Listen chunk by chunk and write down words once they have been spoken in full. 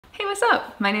Hey, what's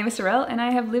up? My name is Sorelle and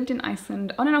I have lived in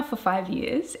Iceland on and off for 5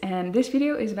 years, and this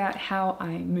video is about how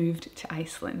I moved to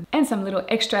Iceland and some little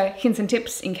extra hints and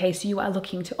tips in case you are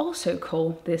looking to also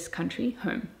call this country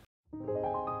home.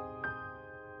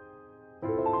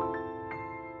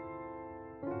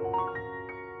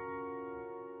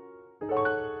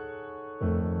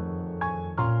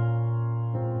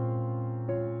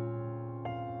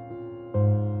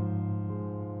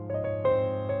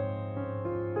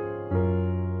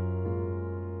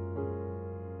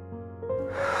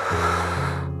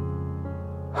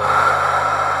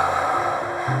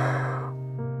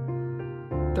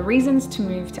 The reasons to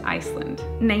move to Iceland.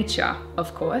 Nature,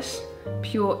 of course,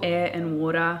 pure air and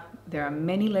water. There are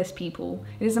many less people.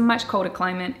 It is a much colder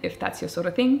climate if that's your sort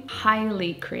of thing.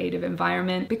 Highly creative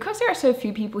environment. Because there are so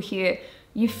few people here,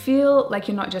 you feel like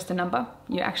you're not just a number.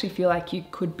 You actually feel like you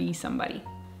could be somebody.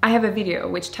 I have a video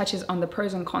which touches on the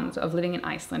pros and cons of living in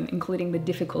Iceland, including the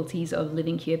difficulties of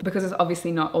living here, because it's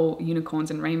obviously not all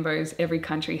unicorns and rainbows. Every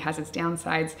country has its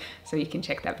downsides, so you can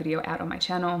check that video out on my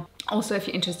channel. Also, if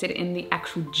you're interested in the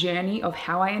actual journey of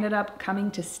how I ended up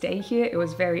coming to stay here, it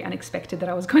was very unexpected that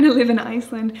I was going to live in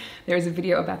Iceland. There is a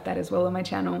video about that as well on my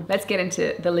channel. Let's get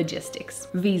into the logistics.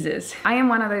 Visas. I am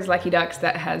one of those lucky ducks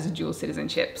that has dual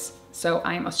citizenships. So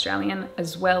I am Australian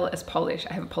as well as Polish.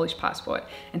 I have a Polish passport.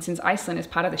 And since Iceland is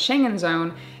part of the Schengen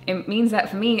zone, it means that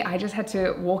for me, I just had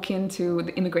to walk into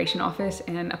the immigration office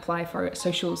and apply for a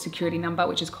social security number,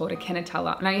 which is called a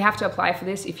kennitala. Now you have to apply for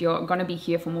this if you're gonna be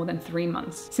here for more than 3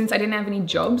 months. Since I didn't have any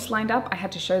jobs lined up, I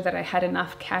had to show that I had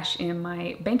enough cash in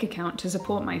my bank account to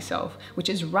support myself, which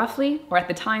is roughly, or at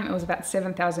the time, it was about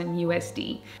 7,000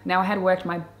 USD. Now I had worked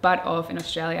my butt off in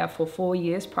Australia for 4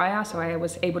 years prior, so I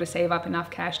was able to save up enough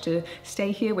cash to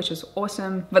stay here, which was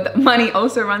awesome. But the money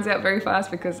also runs out very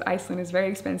fast because Iceland is very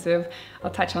expensive.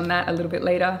 I'll touch on that a little bit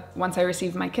later. Once I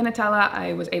received my kennitala,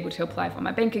 I was able to apply for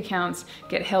my bank accounts,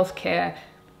 get healthcare.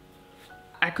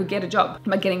 I could get a job,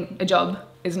 but getting a job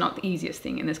is not the easiest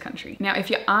thing in this country. Now,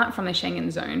 if you aren't from the Schengen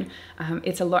zone,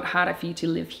 it's a lot harder for you to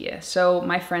live here. So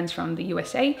my friends from the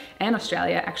USA and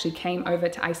Australia actually came over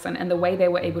to Iceland, and the way they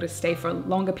were able to stay for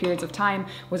longer periods of time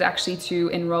was actually to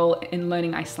enroll in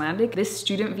learning Icelandic. This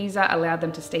student visa allowed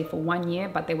them to stay for 1 year,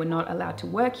 but they were not allowed to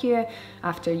work here.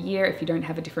 After a year, if you don't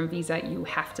have a different visa, you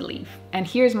have to leave. And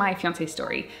here's my fiance's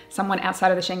story. Someone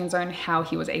outside of the Schengen zone, how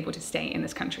he was able to stay in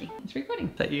this country. It's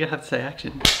recording. That you have to say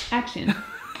action. Action.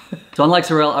 So unlike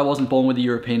Sorelle, I wasn't born with a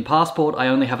European passport. I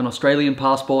only have an Australian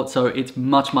passport, so it's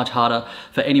much harder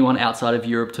for anyone outside of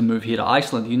Europe to move here to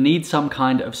Iceland. You need some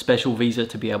kind of special visa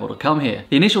to be able to come here.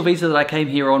 The initial visa that I came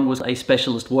here on was a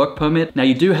specialist work permit. Now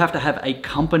you do have to have a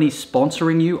company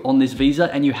sponsoring you on this visa,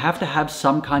 and you have to have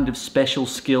some kind of special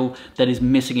skill that is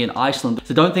missing in Iceland.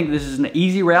 So don't think this is an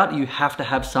easy route. You have to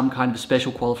have some kind of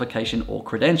special qualification or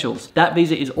credentials. That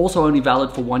visa is also only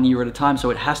valid for 1 year at a time, so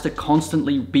it has to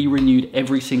constantly be renewed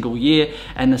every single year,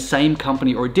 and the same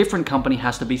company or a different company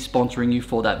has to be sponsoring you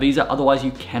for that visa, otherwise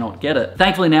you cannot get it.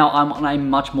 Thankfully now I'm on a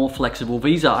much more flexible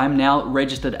visa. I'm now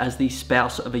registered as the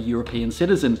spouse of a European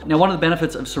citizen. Now one of the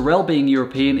benefits of Sorelle being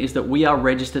European is that we are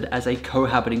registered as a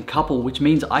cohabiting couple, which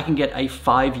means I can get a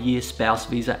 5-year spouse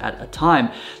visa at a time.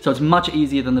 So it's much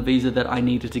easier than the visa that I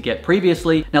needed to get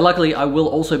previously. Now luckily I will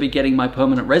also be getting my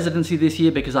permanent residency this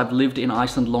year because I've lived in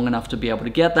Iceland long enough to be able to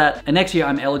get that. And next year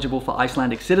I'm eligible for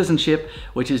Icelandic citizenship,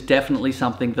 which is definitely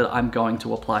something that I'm going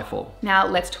to apply for. Now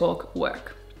let's talk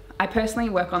work. I personally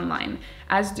work online,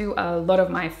 as do a lot of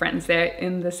my friends. They're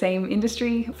in the same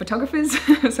industry, photographers,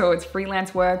 so it's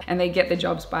freelance work, and they get the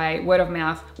jobs by word of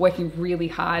mouth, working really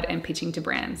hard and pitching to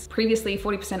brands. Previously,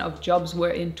 40% of jobs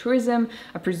were in tourism.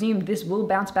 I presume this will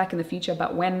bounce back in the future,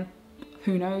 but when?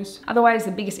 Who knows? Otherwise,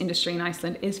 the biggest industry in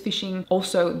Iceland is fishing.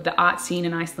 Also, the art scene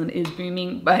in Iceland is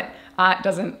booming, but art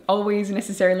doesn't always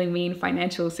necessarily mean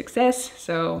financial success,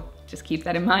 so just keep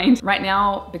that in mind. Right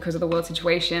now, because of the world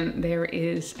situation, there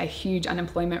is a huge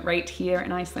unemployment rate here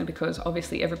in Iceland because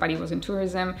obviously everybody was in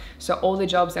tourism. So all the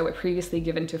jobs that were previously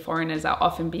given to foreigners are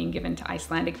often being given to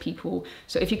Icelandic people.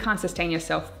 So if you can't sustain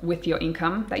yourself with your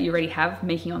income that you already have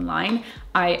making online,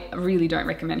 I really don't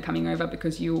recommend coming over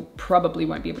because you probably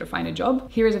won't be able to find a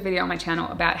job. Here is a video on my channel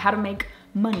about how to make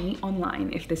money online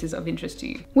if this is of interest to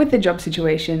you. With the job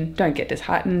situation, don't get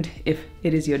disheartened. If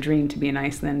it is your dream to be in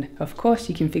Iceland, of course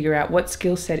you can figure out what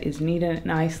skill set is needed in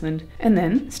Iceland and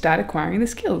then start acquiring the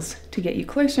skills to get you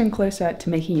closer and closer to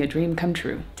making your dream come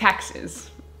true.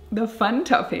 Taxes. The fun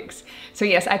topics. So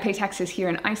yes, I pay taxes here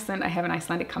in Iceland. I have an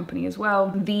Icelandic company as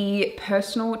well. The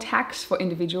personal tax for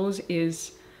individuals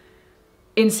is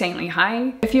insanely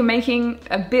high. If you're making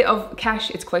a bit of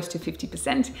cash, it's close to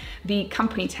 50%. The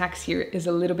company tax here is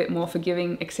a little bit more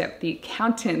forgiving, except the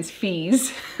accountant's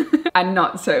fees are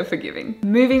not so forgiving.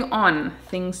 Moving on,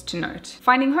 things to note.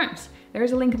 Finding homes. There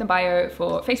is a link in the bio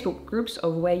for Facebook groups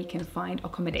of where you can find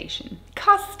accommodation.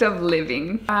 Cost of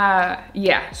living.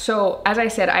 Yeah, so as I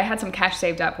said, I had some cash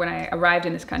saved up when I arrived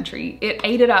in this country. It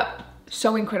ate it up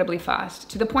so incredibly fast,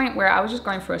 to the point where I was just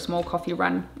going for a small coffee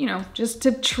run, you know, just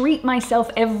to treat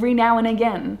myself every now and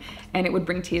again. And it would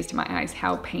bring tears to my eyes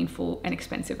how painful and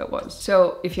expensive it was.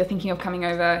 So if you're thinking of coming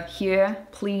over here,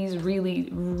 please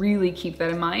really keep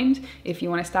that in mind. If you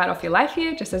want to start off your life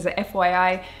here, just as a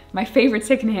FYI, my favorite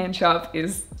secondhand shop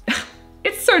is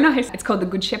it's so nice. It's called the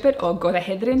Good Shepherd or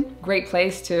Goðahedrin. Great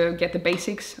place to get the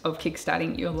basics of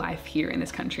kickstarting your life here in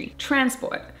this country.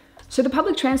 Transport. So the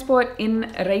public transport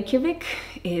in Reykjavik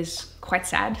is quite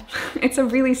sad. It's a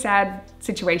really sad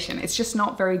situation. It's just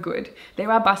not very good. There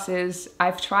are buses.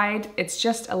 I've tried. It's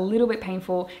just a little bit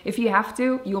painful. If you have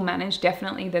to, you'll manage,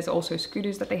 definitely. There's also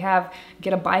scooters that they have.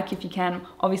 Get a bike if you can.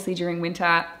 Obviously during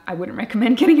winter, I wouldn't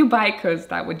recommend getting a bike because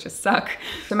that would just suck.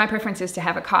 So my preference is to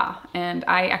have a car, and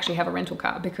I actually have a rental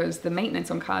car because the maintenance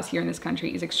on cars here in this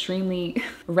country is extremely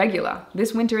regular.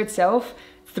 This winter itself,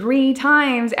 3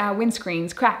 times our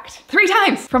windscreens cracked. 3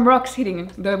 times from rocks hitting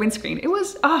the windscreen. It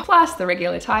was, plus the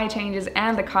regular tire changes,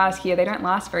 and the cars here, they don't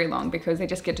last very long because they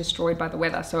just get destroyed by the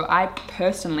weather. So I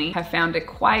personally have found it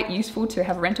quite useful to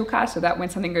have a rental car so that when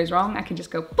something goes wrong, I can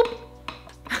just go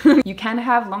boop. You can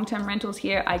have long-term rentals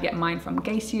here. I get mine from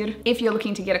Glaciers. If you're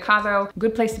looking to get a car though,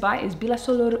 good place to buy is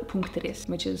bilasolur.is,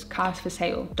 which is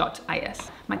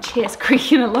carsforsale.is. My chair's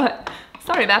creaking a lot.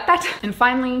 Sorry about that. And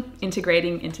finally,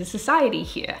 integrating into society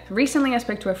here. Recently I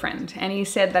spoke to a friend and he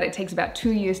said that it takes about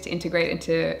 2 years to integrate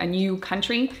into a new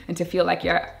country and to feel like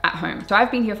you're at home. So I've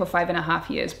been here for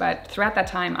 5.5 years, but throughout that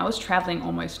time I was traveling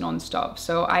almost non-stop.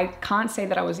 So I can't say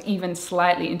that I was even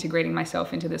slightly integrating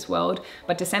myself into this world.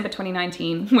 But December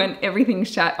 2019, when everything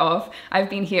shut off,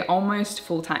 I've been here almost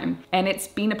full time. And it's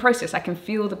been a process. I can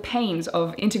feel the pains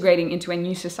of integrating into a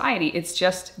new society. It's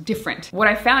just different. What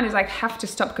I found is I have to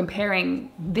stop comparing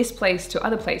this place to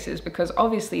other places, because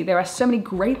obviously there are so many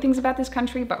great things about this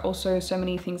country, but also so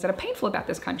many things that are painful about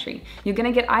this country. You're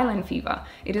gonna get island fever.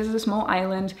 It is a small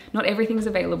island, not everything's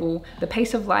available. The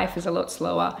pace of life is a lot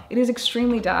slower. It is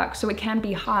extremely dark, so it can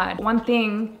be hard. One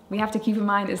thing we have to keep in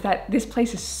mind is that this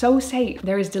place is so safe.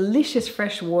 There is delicious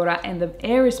fresh water and the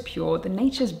air is pure. The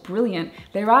nature's brilliant.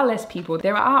 There are less people.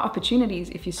 There are opportunities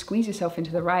if you squeeze yourself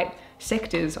into the right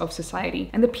sectors of society,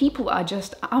 and the people are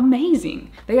just amazing.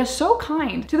 They are so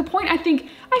kind, to the point I think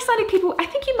Icelandic people, I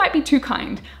think you might be too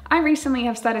kind. I recently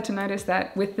have started to notice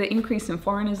that with the increase in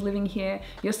foreigners living here,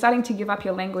 you're starting to give up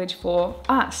your language for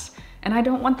us. And I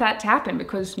don't want that to happen,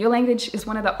 because your language is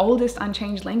one of the oldest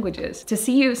unchanged languages. To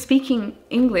see you speaking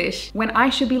English when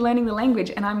I should be learning the language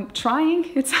and I'm trying,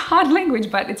 it's a hard language,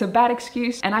 but it's a bad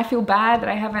excuse. And I feel bad that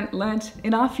I haven't learned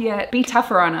enough yet. Be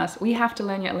tougher on us. We have to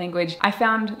learn your language. I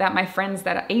found that my friends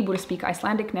that are able to speak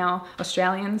Icelandic now,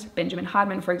 Australians, Benjamin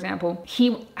Hardman, for example,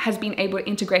 he has been able to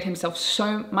integrate himself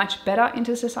so much better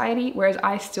into society, whereas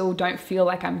I still don't feel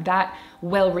like I'm that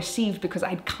well received because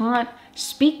I can't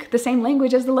speak the same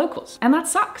language as the locals, and that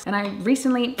sucks. And I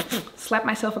recently slapped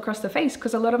myself across the face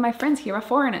because a lot of my friends here are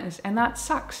foreigners, and that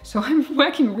sucks. So I'm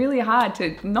working really hard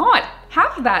to not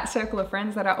have that circle of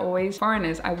friends that are always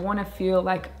foreigners. I want to feel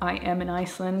like I am in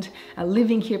Iceland,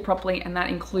 living here properly, and that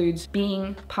includes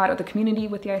being part of the community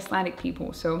with the Icelandic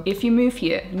people. So if you move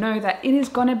here, know that it is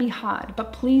gonna be hard,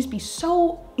 but please be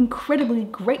so incredibly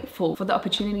grateful for the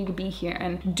opportunity to be here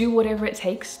and do whatever it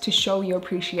takes to show your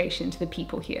appreciation to the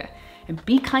people here. And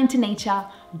be kind to nature,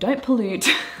 don't pollute.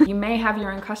 You may have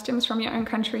your own customs from your own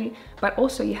country, but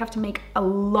also you have to make a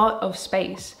lot of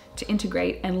space to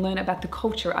integrate and learn about the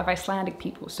culture of Icelandic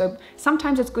people. So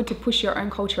sometimes it's good to push your own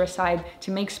culture aside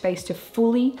to make space to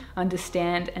fully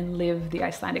understand and live the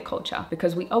Icelandic culture,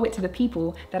 because we owe it to the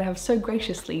people that have so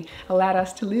graciously allowed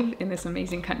us to live in this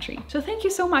amazing country. So thank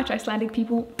you so much, Icelandic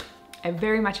people. I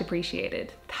very much appreciate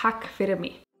it. Takk fyrir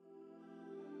mig.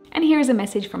 And here is a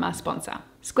message from our sponsor.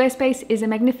 Squarespace is a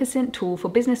magnificent tool for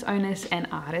business owners and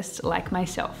artists like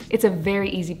myself. It's a very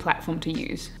easy platform to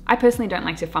use. I personally don't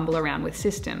like to fumble around with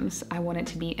systems. I want it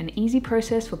to be an easy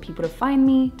process for people to find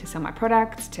me, to sell my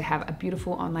products, to have a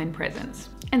beautiful online presence.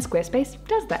 And Squarespace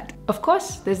does that. Of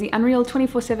course, there's the Unreal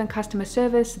 24/7 customer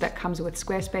service that comes with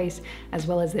Squarespace, as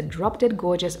well as the drop-dead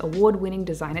gorgeous award-winning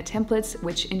designer templates,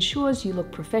 which ensures you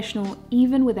look professional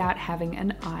even without having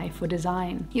an eye for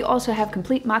design. You also have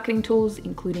complete marketing tools,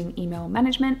 including email management,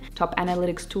 management, top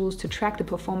analytics tools to track the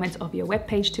performance of your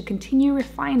webpage to continue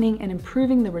refining and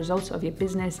improving the results of your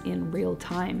business in real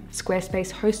time.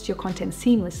 Squarespace hosts your content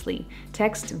seamlessly.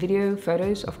 Text, video,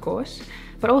 photos, of course,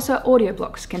 but also audio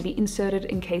blocks can be inserted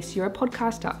in case you're a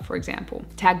podcaster, for example.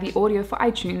 Tag the audio for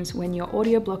iTunes when your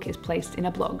audio block is placed in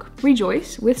a blog.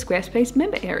 Rejoice with Squarespace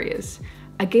member areas,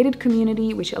 a gated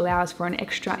community which allows for an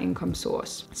extra income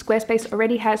source. Squarespace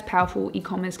already has powerful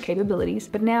e-commerce capabilities,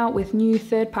 but now with new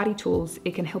third-party tools,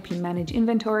 it can help you manage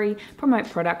inventory, promote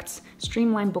products,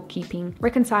 streamline bookkeeping,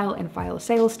 reconcile and file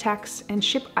sales tax, and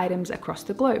ship items across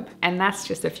the globe. And that's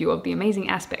just a few of the amazing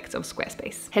aspects of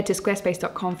Squarespace. Head to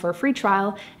squarespace.com for a free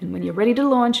trial, and when you're ready to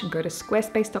launch, go to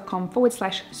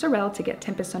squarespace.com/Sorelle to get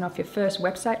 10% off your first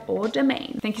website or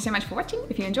domain. Thank you so much for watching.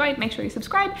 If you enjoyed, make sure you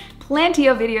subscribe. Plenty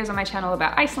of videos on my channel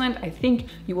about Iceland. I think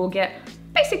you will get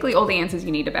basically all the answers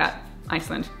you need about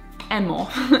Iceland and more,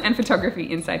 and photography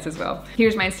insights as well.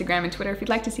 Here's my Instagram and Twitter if you'd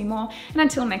like to see more. And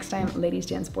until next time, ladies,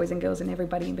 gents, boys and girls, and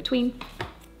everybody in between,